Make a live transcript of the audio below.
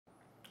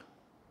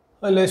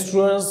Hello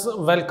students,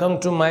 welcome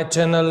to my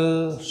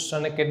channel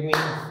Sun Academy.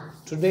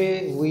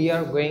 Today we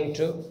are going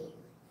to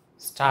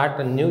start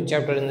a new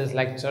chapter in this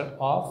lecture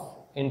of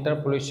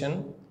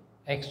interpolation,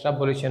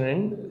 extrapolation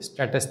and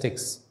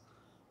statistics.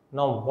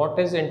 Now what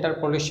is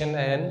interpolation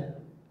and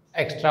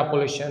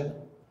extrapolation?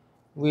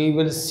 We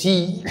will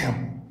see.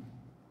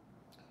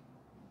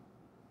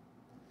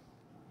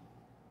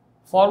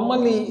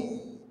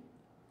 Formally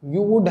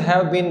you would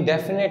have been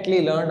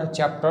definitely learned a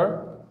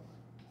chapter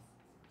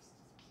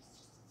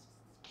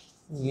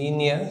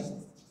linear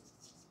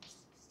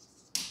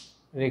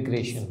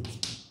regression.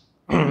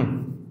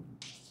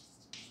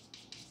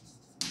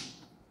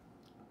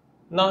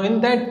 Now in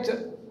that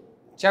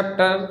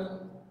chapter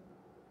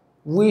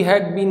we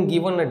had been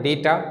given a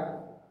data.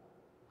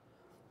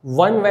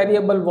 One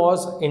variable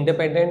was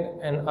independent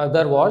and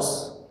other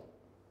was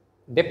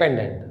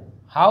dependent.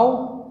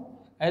 How?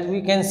 As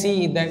we can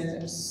see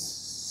that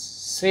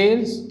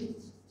sales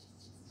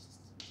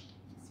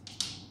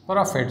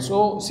profit.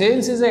 So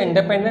sales is an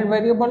independent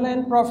variable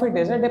and profit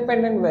is a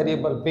dependent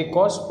variable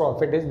because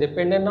profit is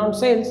dependent on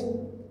sales.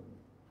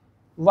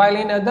 While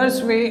in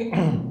others way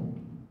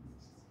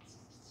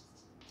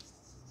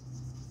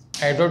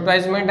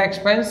advertisement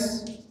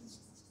expense,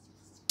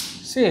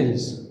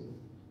 sales.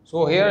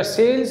 So here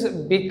sales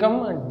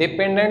become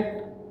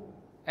dependent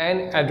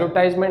and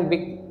advertisement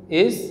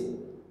is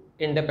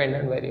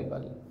independent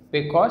variable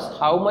because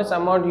how much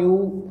amount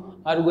you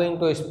are going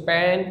to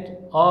spend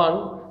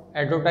on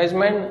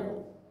advertisement,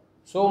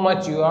 so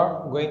much you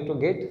are going to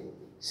get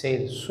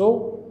sales.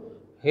 So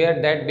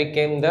here that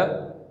became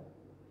the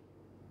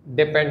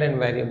dependent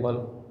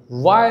variable,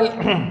 while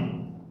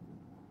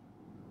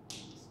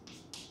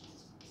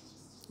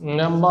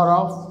number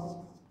of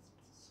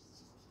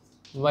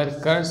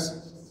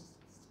workers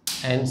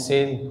and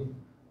sale.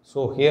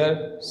 So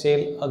here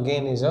sale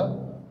again is a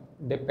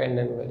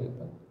dependent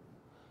variable.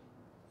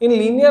 In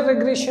linear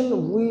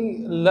regression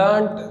we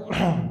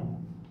learned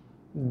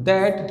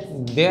that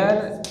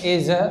there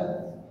is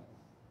a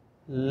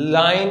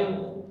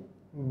line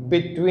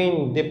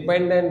between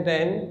dependent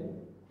and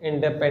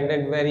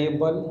independent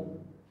variable.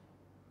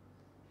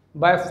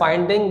 By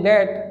finding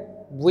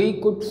that, we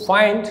could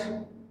find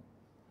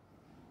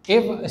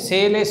if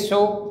sale is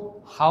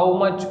so, how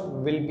much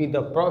will be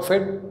the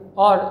profit,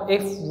 or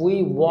if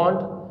we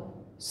want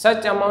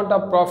such amount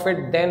of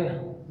profit, then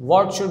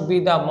what should be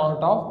the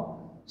amount of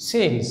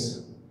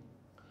sales.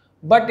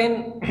 But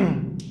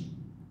in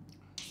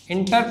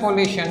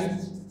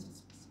interpolation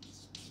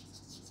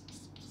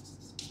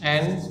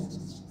and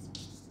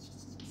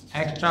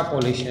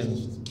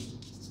extrapolation,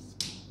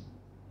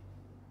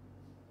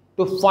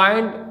 to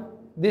find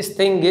this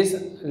thing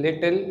is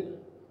little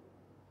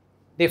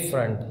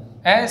different.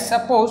 As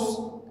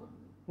suppose,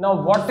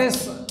 now what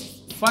is,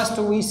 first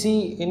we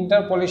see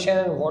interpolation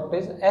and what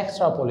is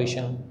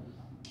extrapolation.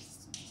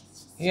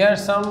 Here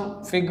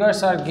some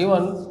figures are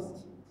given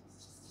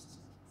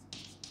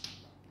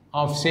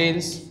of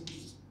sales.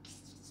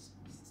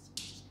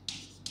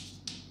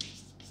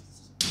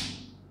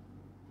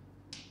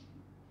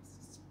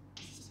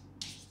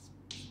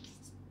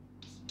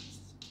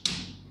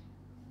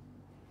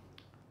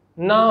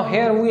 Now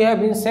here we have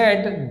been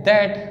said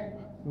that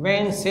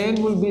when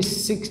sale will be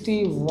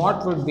 60,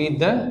 what would be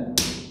the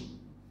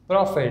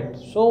profit?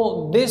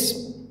 So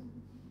this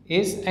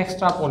is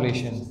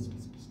extrapolation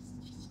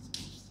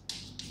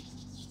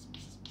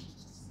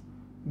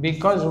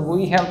because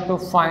we have to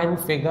find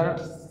figure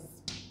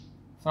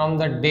from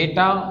the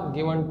data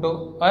given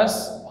to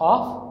us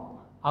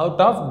of out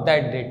of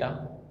that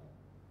data.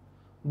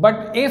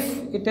 But if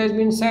it has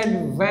been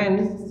said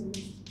when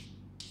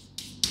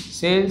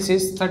sales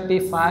is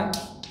 35,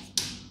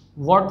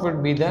 what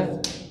would be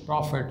the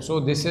profit? So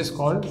this is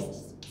called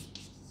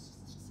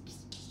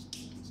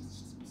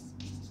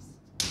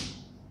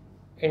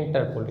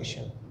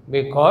interpolation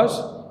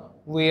because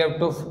we have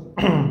to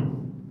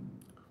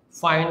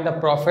find the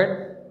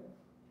profit,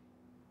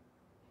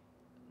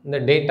 the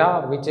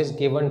data which is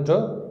given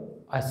to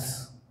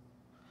us.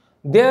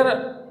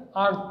 There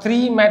are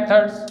three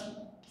methods: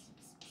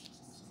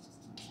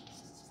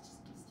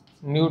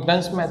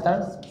 Newton's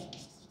method,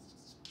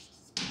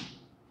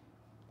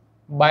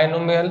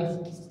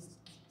 binomial,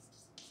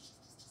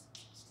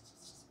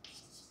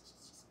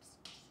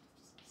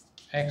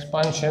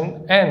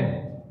 expansion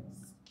and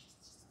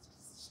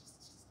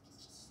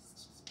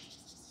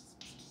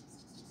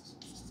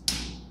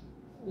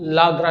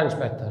Lagrange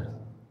method.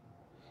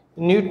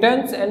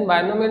 Newton's and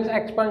binomial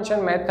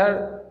expansion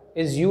method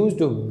is used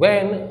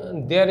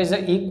when there is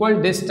an equal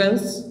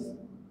distance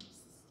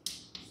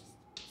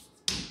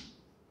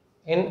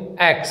in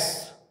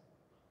x,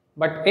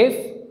 but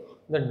if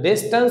the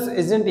distance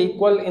isn't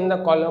equal in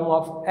the column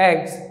of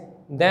x,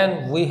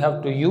 then we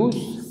have to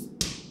use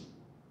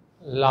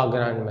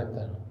Lagrange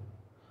method.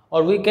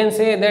 Or we can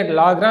say that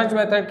Lagrange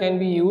method can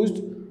be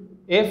used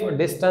if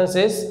distance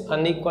is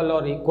unequal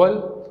or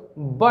equal,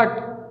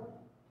 but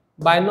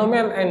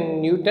binomial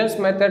and Newton's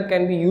method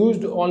can be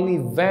used only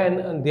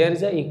when there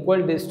is an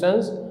equal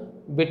distance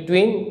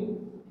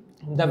between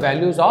the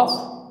values of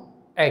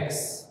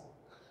x.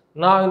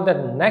 Now in the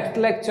next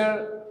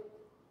lecture,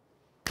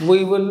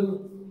 we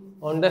will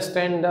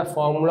understand the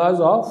formulas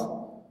of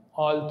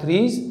all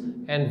threes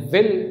and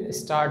will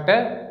start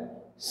a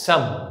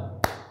sum.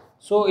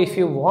 So if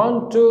you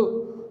want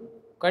to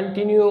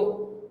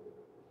continue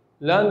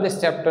learn this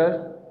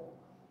chapter,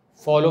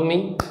 follow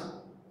me.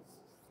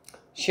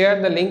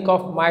 Share the link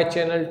of my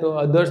channel to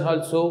others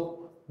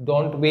also.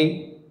 Don't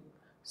be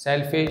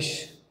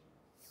selfish,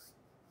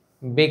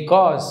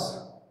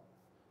 because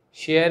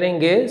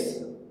sharing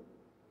is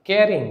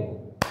caring.